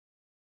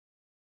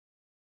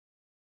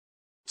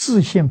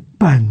自性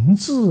本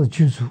自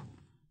具足，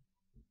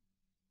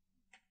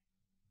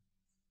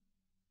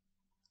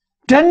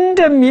真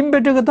正明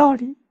白这个道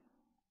理，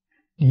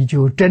你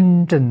就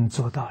真正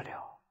做到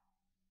了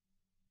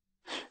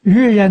于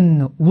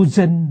人无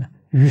争，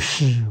于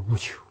事无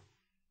求。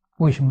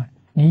为什么？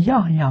你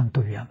样样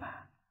都圆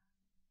满，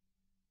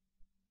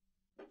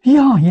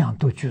样样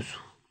都具足。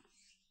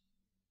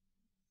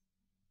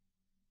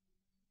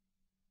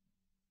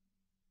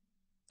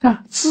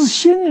自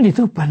心里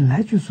头本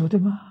来具足的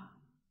嘛，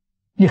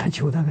你还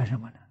求它干什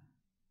么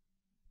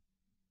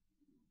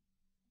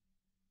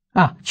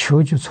呢？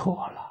求就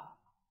错了，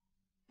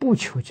不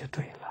求就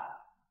对了。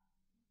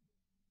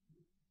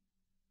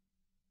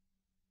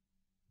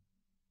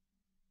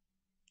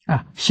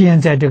现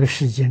在这个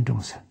世间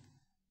众生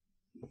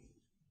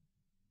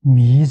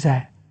迷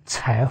在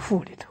财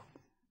富里头，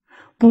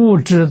不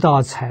知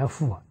道财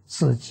富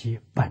自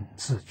己本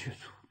自具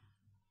足，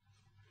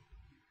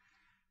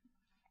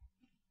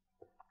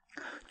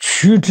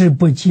取之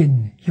不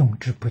尽，用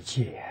之不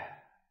竭，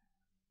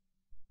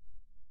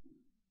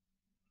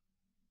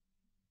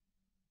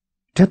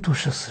这都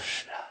是事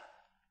实啊！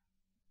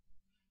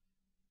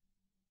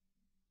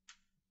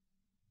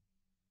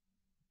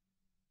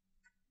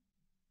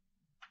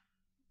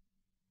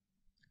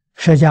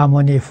释迦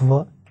牟尼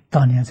佛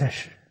当年在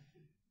世，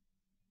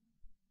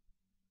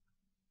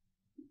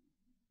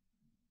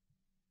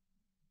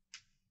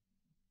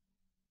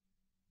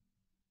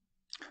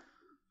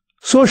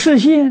所实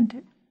现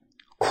的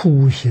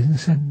苦行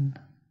僧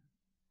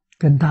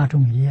跟大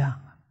众一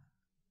样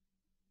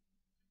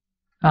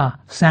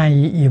三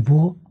衣一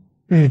钵，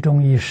日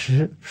中一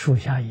食，树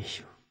下一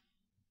宿。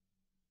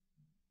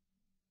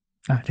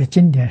这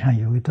经典上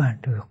有一段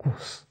这个故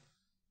事，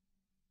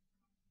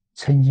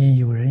曾经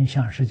有人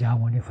向释迦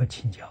牟尼佛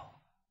请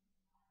教，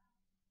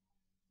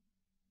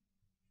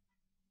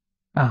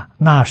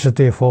那是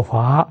对佛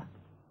法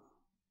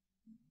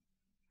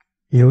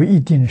有一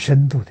定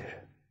深度的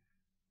人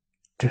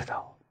知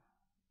道，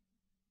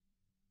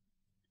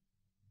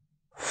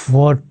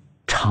佛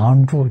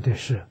常住的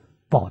是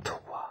报土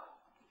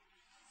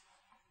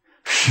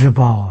实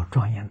报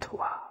庄严土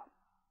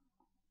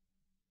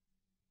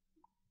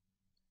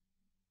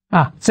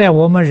在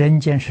我们人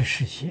间是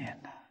实现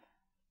的，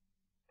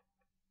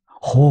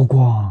和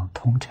光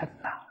同尘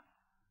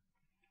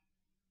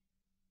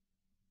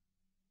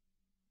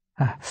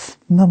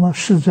那么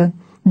世尊，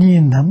你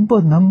能不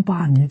能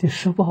把你的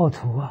实报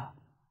土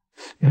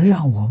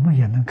让我们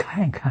也能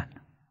看一看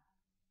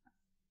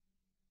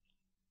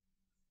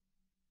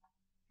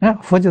呢？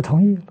佛就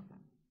同意了。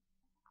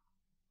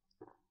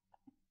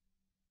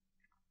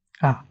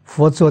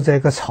佛坐在一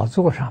个草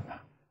座上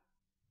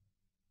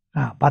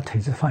面，把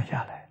腿子放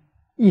下来，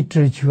一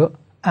只脚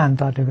按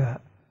到这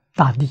个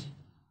大地，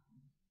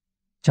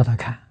叫他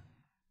看。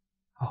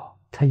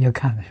他一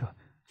看的时候，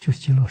就是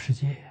极乐世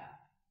界呀。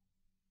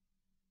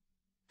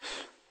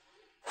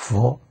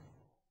佛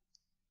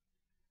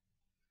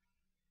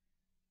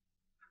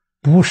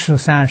不是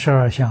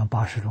32相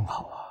80种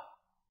好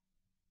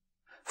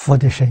佛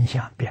的身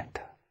相变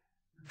得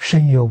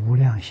身有无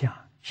量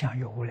相，相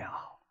有无量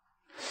好。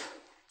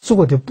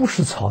坐的不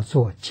是草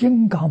座，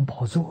金刚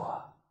宝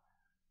座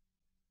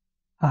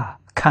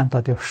看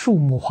到的树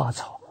木花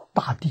草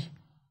大地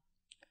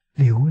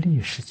琉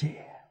璃世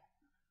界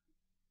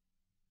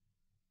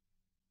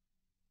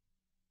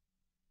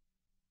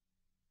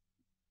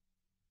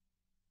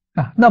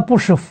那不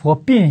是佛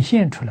变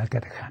现出来给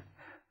他看，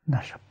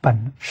那是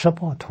本实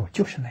报土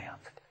就是那样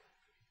子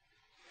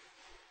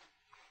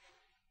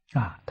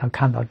的他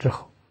看到之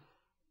后，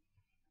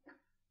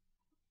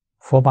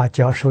佛把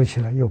脚收起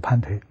来，右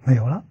盘腿没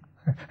有了。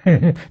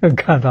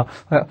看到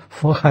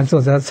佛还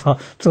坐在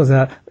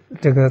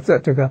这个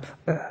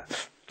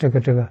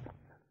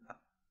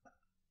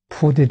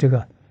铺的这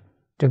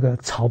个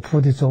草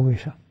铺的座位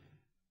上，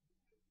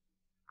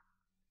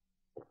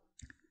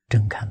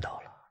真看到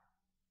了。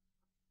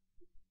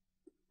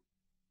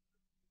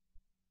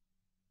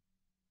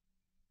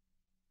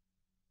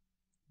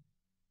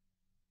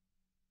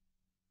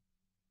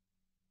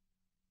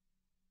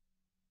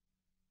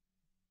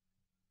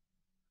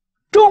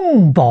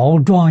众宝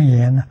庄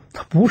严呢，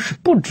它不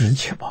止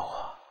七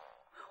宝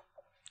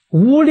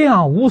无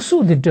量无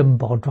数的珍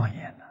宝庄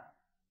严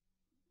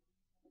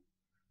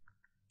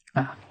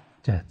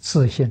这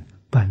自性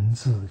本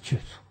自具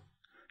足，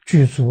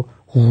具足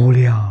无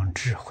量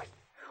智慧，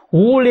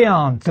无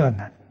量德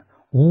能，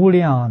无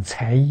量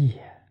才艺，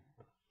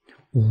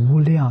无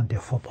量的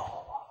福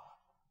报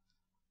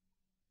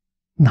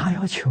哪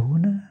要求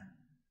呢？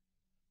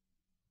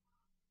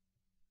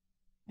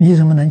你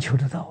怎么能求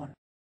得到呢？